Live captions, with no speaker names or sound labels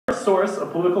first source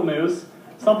of political news,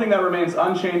 something that remains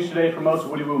unchanged today for most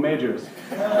woody-woo majors.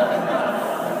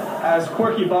 As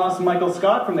quirky boss Michael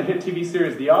Scott from the hit TV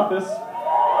series The Office,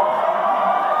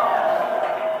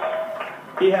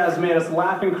 he has made us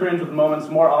laugh and cringe with moments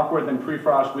more awkward than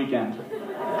pre-frosh weekend.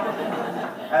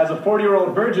 As a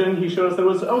 40-year-old virgin, he showed us that it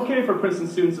was okay for Princeton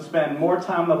students to spend more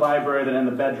time in the library than in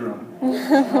the bedroom.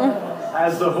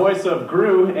 As the voice of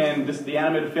Gru in the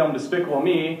animated film Despicable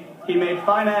Me, he made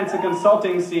finance and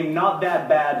consulting seem not that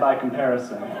bad by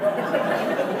comparison.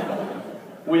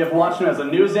 We have watched him as a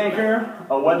news anchor,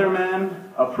 a weatherman,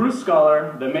 a Proust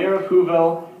scholar, the mayor of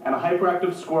Whoville, and a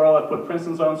hyperactive squirrel that put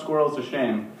Princeton's own squirrels to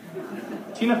shame.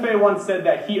 Tina Fey once said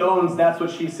that he owns That's What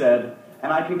She Said,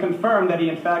 and I can confirm that he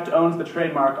in fact owns the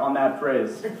trademark on that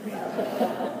phrase.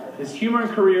 His humor and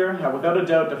career have without a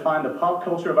doubt defined the pop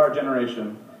culture of our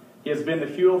generation. He has been the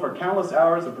fuel for countless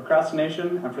hours of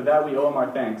procrastination, and for that we owe him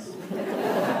our thanks.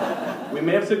 We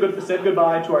may have said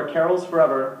goodbye to our carols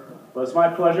forever, but it's my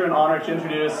pleasure and honor to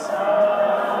introduce...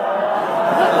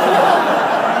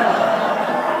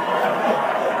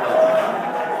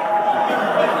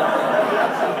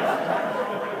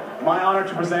 my honor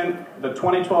to present the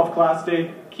 2012 Class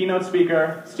Day keynote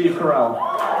speaker, Steve Carrell.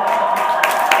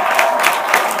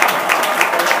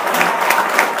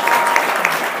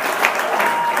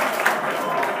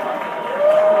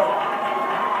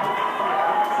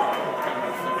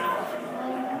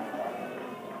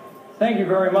 Thank you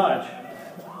very much.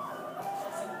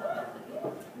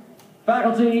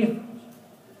 Faculty,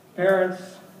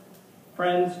 parents,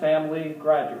 friends, family,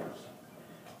 graduates.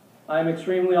 I'm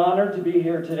extremely honored to be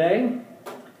here today.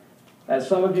 As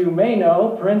some of you may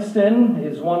know, Princeton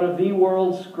is one of the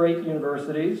world's great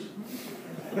universities,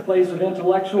 a place of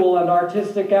intellectual and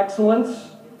artistic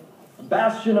excellence, a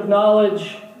bastion of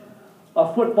knowledge,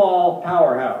 a football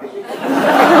powerhouse.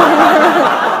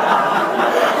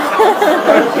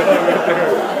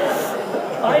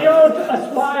 I don't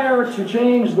aspire to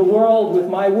change the world with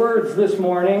my words this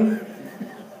morning.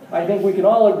 I think we can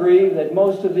all agree that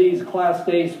most of these Class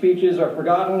Day speeches are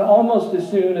forgotten almost as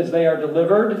soon as they are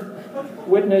delivered.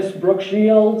 Witness Brooke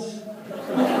Shields,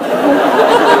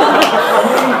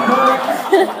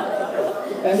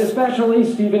 and especially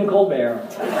Stephen Colbert.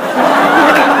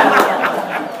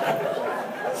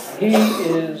 He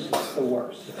is the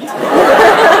worst.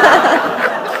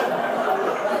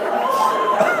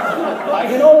 I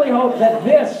can only hope that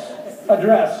this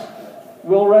address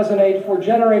will resonate for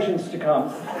generations to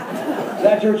come,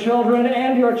 that your children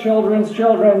and your children's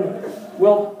children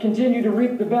will continue to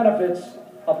reap the benefits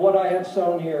of what I have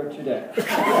sown here today.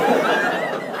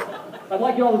 I'd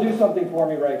like you all to do something for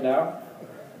me right now.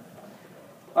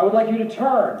 I would like you to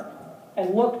turn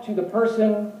and look to the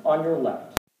person on your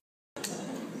left.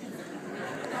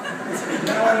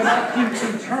 Now I would like you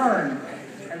to turn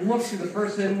and look to the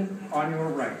person on your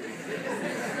right.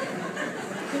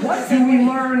 What do we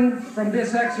learn from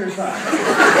this exercise? We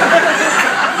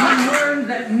learn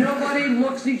that nobody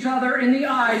looks each other in the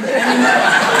eyes anymore.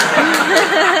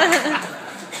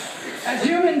 As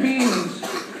human beings,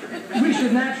 we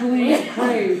should naturally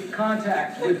crave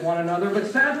contact with one another, but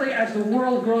sadly, as the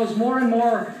world grows more and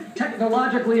more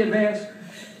technologically advanced,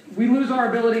 we lose our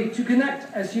ability to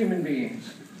connect as human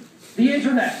beings. The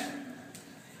internet,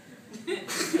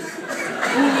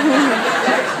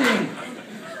 texting,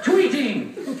 tweeting,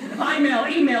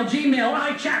 email, Gmail,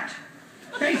 iChat,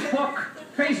 Facebook,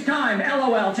 FaceTime,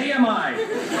 LOL, TMI,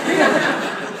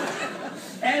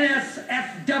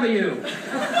 NSFW,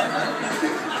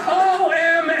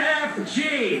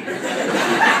 OMFG,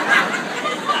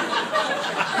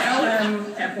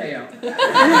 LMFAO.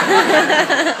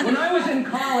 When I was in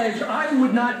college, I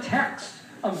would not text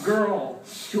a girl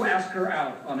to ask her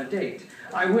out on a date.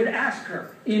 I would ask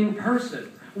her in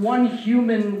person, one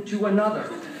human to another.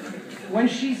 When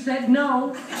she said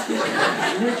no,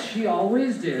 which she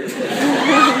always did,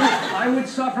 I would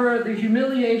suffer the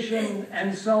humiliation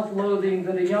and self-loathing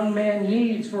that a young man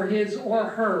needs for his or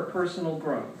her personal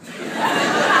growth.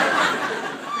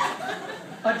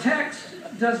 A text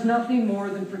does nothing more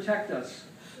than protect us.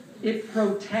 It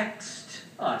protects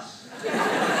us.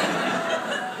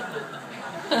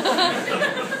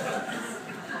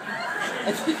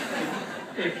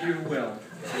 If you will.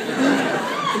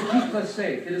 It keeps us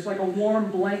safe. It is like a warm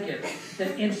blanket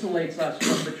that insulates us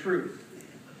from the truth.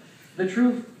 The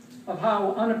truth of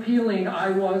how unappealing I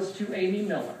was to Amy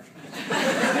Miller.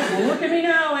 Well, look at me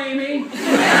now, Amy.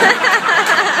 Class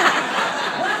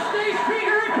Day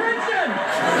speaker at Princeton.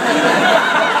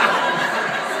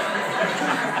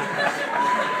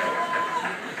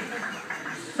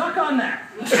 Suck on that.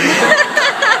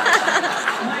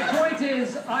 My point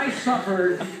is, I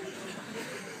suffered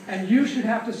And you should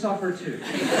have to suffer too.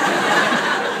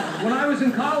 When I was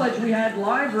in college, we had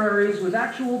libraries with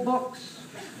actual books.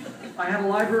 I had a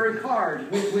library card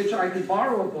with which I could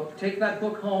borrow a book, take that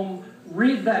book home,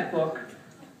 read that book,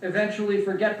 eventually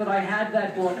forget that I had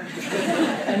that book,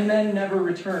 and then never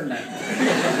return that book.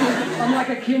 Unlike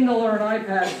a Kindle or an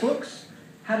iPad, books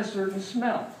had a certain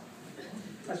smell,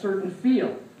 a certain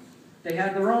feel. They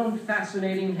had their own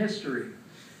fascinating history.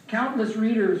 Countless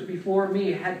readers before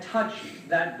me had touched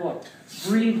that book,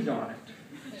 breathed on it,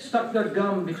 stuck their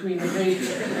gum between the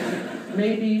pages,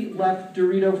 maybe left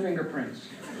Dorito fingerprints.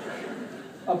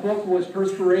 A book was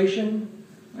perspiration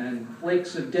and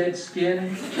flakes of dead skin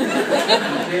and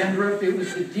dandruff. It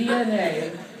was the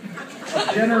DNA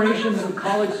of generations of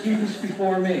college students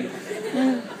before me.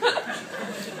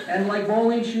 And like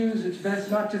bowling shoes, it's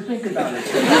best not to think about it.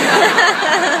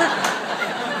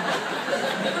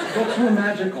 Books were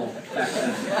magical back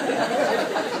then.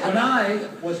 When I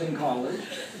was in college,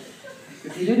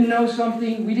 if we didn't know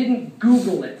something, we didn't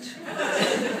Google it.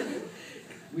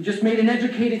 We just made an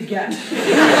educated guess.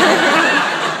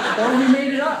 Or we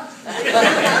made it up.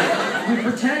 We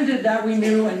pretended that we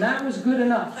knew, and that was good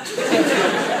enough.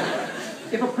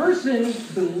 If a person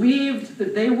believed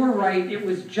that they were right, it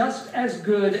was just as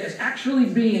good as actually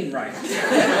being right.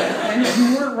 And if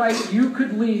you weren't right, you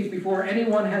could leave before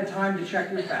anyone had time to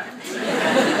check your facts.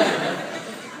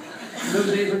 Those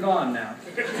days are gone now.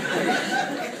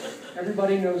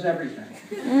 Everybody knows everything.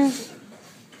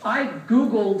 I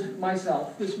Googled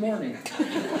myself this morning.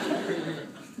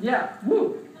 Yeah,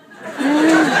 woo.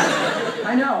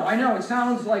 I know, it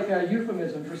sounds like a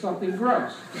euphemism for something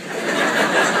gross. And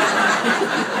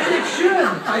it should,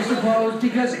 I suppose,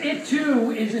 because it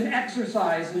too is an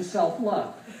exercise in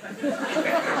self-love.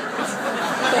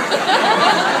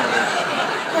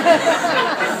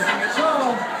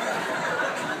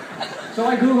 So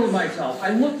I Googled myself. I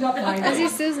looked up my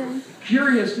name,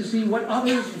 curious to see what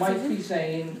others might be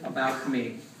saying about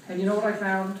me. And you know what I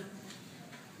found?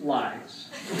 Lies.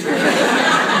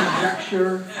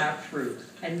 Conjecture,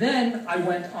 half-truth. And then I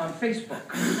went on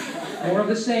Facebook. More of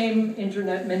the same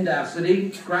internet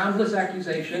mendacity, groundless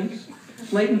accusations,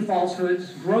 blatant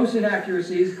falsehoods, gross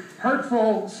inaccuracies,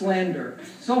 hurtful slander.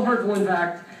 So hurtful, in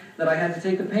fact, that I had to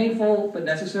take the painful but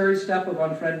necessary step of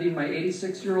unfriending my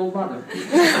 86-year-old mother.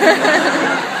 It's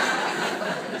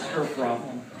her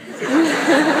problem.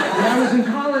 When I was in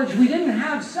college, we didn't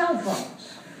have cell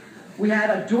phones. We had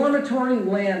a dormitory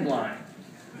landline.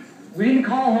 We didn't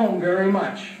call home very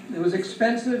much. It was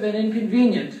expensive and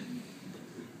inconvenient.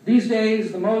 These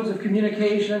days, the modes of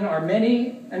communication are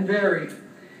many and varied.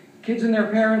 Kids and their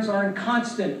parents are in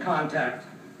constant contact.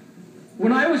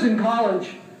 When I was in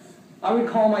college, I would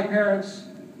call my parents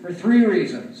for 3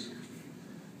 reasons.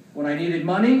 When I needed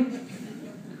money,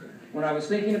 when I was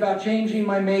thinking about changing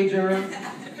my major,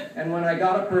 and when I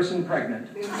got a person pregnant.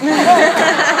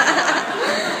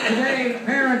 Today,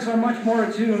 parents are much more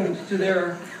attuned to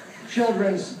their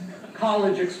children's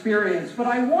college experience, but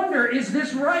I wonder, is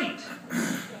this right?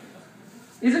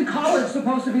 Isn't college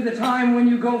supposed to be the time when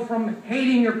you go from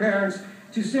hating your parents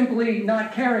to simply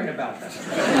not caring about them?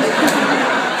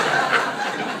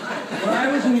 When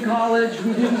I was in college,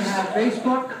 we didn't have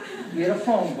Facebook, we had a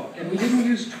phone book, and we didn't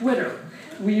use Twitter.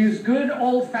 We used good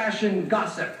old-fashioned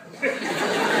gossip.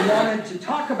 You wanted to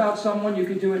talk about someone, you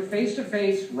could do it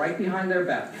face-to-face, right behind their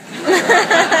back.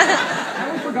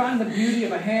 Have we forgotten the beauty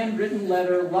of a handwritten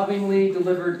letter, lovingly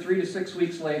delivered 3 to 6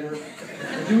 weeks later?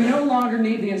 Do we no longer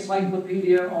need the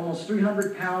encyclopedia, almost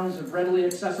 300 pounds of readily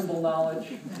accessible knowledge?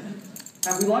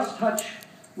 Have we lost touch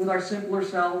with our simpler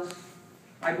selves?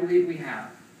 I believe we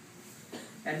have.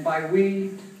 And by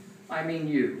we, I mean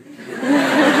you.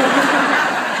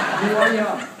 You are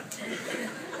young.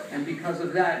 And because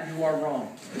of that, you are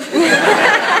wrong. Just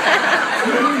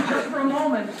for a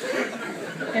moment,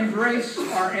 embrace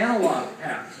our analog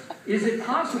past. Is it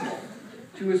possible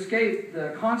to escape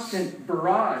the constant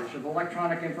barrage of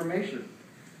electronic information?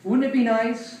 Wouldn't it be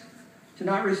nice to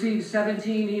not receive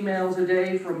 17 emails a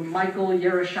day from Michael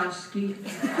Yeroshavsky?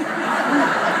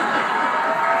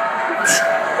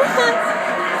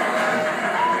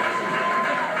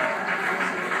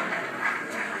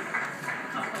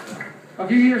 A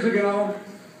few years ago,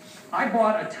 I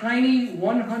bought a tiny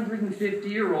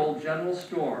 150-year-old general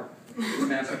store in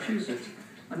Massachusetts.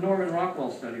 A Norman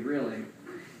Rockwell study, really.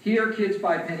 Here, kids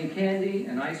buy penny candy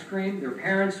and ice cream. Their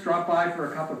parents drop by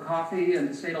for a cup of coffee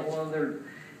and say hello to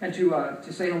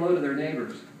say hello to their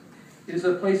neighbors. It is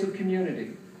a place of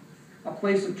community, a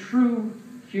place of true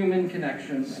human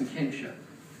connection and kinship.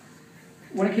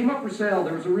 When it came up for sale,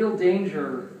 there was a real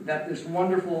danger that this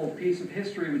wonderful piece of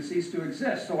history would cease to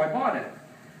exist, so I bought it.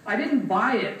 I didn't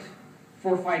buy it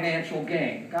for financial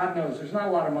gain. God knows there's not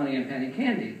a lot of money in penny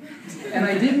candy. And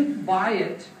I didn't buy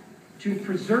it to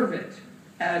preserve it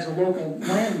as a local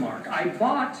landmark. I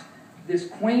bought this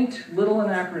quaint little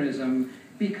anachronism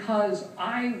because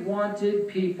I wanted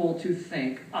people to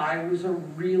think I was a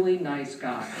really nice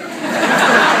guy.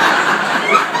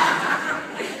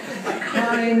 A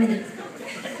kind,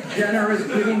 generous,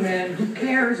 giving man who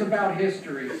cares about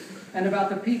history and about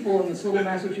the people in this little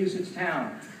Massachusetts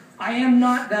town. I am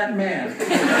not that man.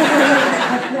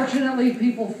 But fortunately,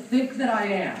 people think that I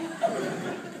am.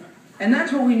 And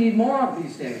that's what we need more of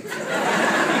these days.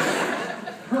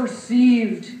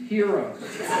 Perceived heroes.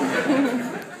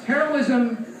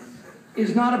 Heroism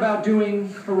is not about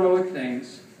doing heroic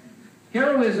things.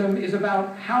 Heroism is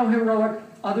about how heroic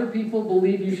other people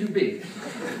believe you should be.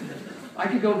 I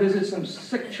could go visit some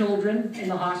sick children in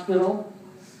the hospital,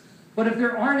 but if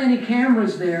there aren't any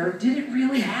cameras there, did it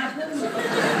really happen?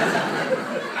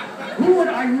 Who would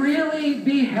I really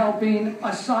be helping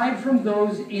aside from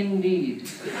those in need?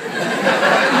 If a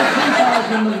tree falls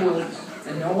in the woods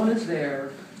and no one is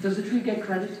there, does the tree get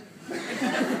credit?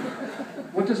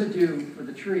 What does it do for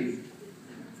the tree?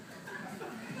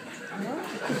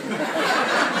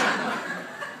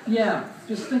 Yeah,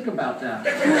 just think about that.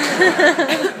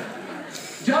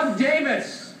 Doug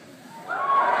Davis.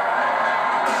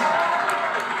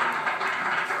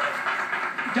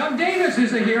 Doug Davis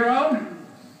is a hero.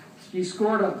 He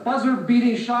scored a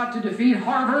buzzer-beating shot to defeat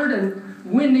Harvard and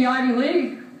win the Ivy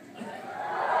League.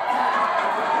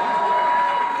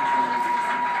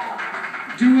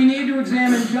 Do we need to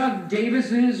examine Doug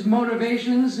Davis's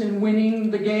motivations in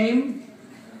winning the game?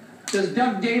 Does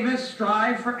Doug Davis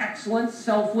strive for excellence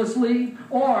selflessly,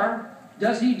 or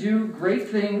does he do great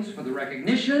things for the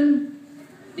recognition,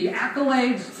 the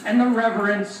accolades, and the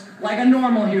reverence like a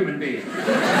normal human being?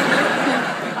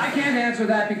 I can't answer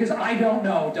that because I don't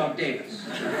know Doug Davis.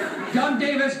 Doug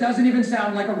Davis doesn't even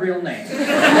sound like a real name. But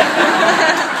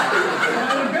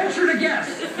I would venture to guess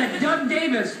that Doug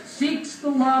Davis seeks the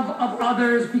love of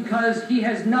others because he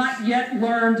has not yet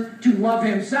learned to love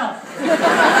himself.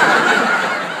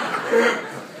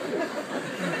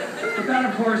 But that,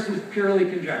 of course, is purely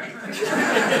conjecture.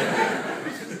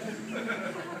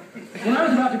 When I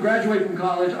was about to graduate from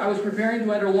college, I was preparing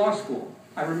to enter law school.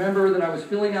 I remember that I was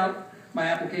filling out my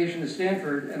application to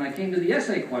Stanford, and I came to the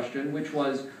essay question, which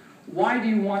was, why do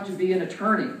you want to be an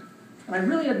attorney? And I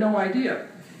really had no idea.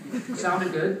 It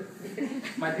sounded good.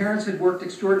 My parents had worked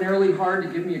extraordinarily hard to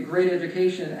give me a great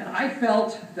education, and I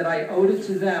felt that I owed it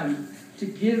to them to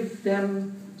give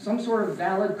them some sort of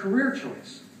valid career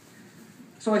choice.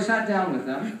 So I sat down with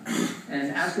them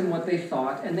and asked them what they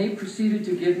thought, and they proceeded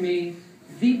to give me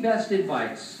the best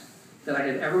advice that I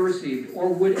had ever received or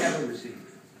would ever receive.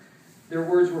 Their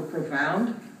words were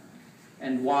profound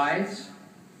and wise,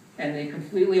 and they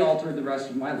completely altered the rest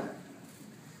of my life.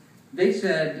 They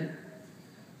said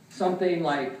something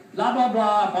like, blah, blah,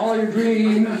 blah, follow your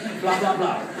dreams, blah, blah,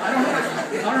 blah. I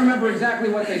don't remember exactly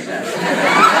what they said.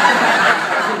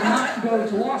 I did not go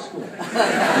to law school,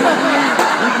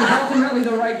 which was ultimately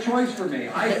the right choice for me.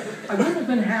 I wouldn't have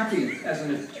been happy as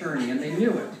an attorney, and they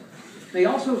knew it. They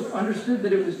also understood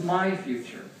that it was my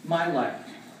future, my life,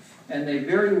 and they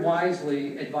very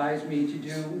wisely advised me to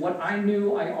do what I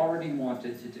knew I already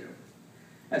wanted to do.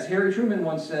 As Harry Truman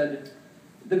once said,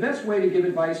 the best way to give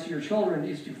advice to your children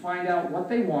is to find out what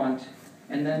they want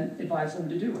and then advise them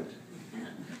to do it.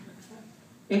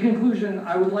 In conclusion,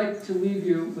 I would like to leave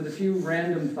you with a few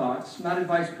random thoughts, not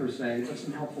advice per se, but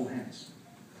some helpful hints.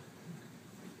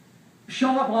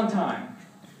 Show up on time,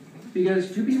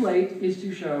 because to be late is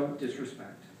to show disrespect.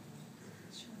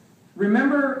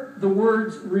 Remember, the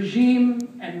words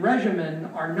regime and regimen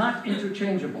are not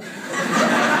interchangeable.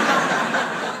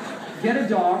 Get a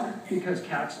dog, because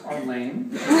cats are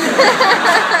lame.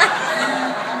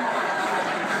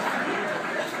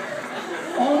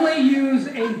 Only use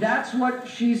a that's what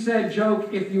she said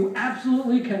joke if you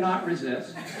absolutely cannot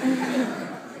resist.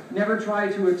 Never try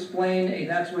to explain a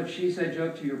that's what she said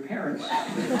joke to your parents.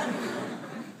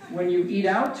 When you eat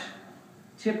out,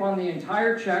 tip on the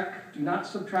entire check. Do not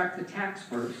subtract the tax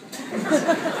first.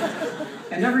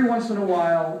 And every once in a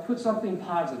while, put something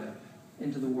positive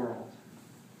into the world.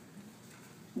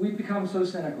 We've become so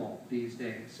cynical these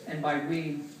days, and by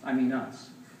we, I mean us.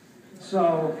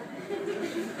 So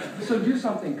do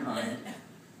something kind,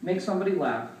 make somebody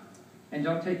laugh, and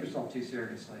don't take yourself too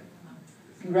seriously.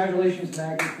 Congratulations,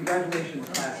 Maggie. Congratulations,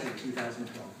 Class of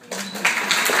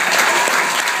 2012.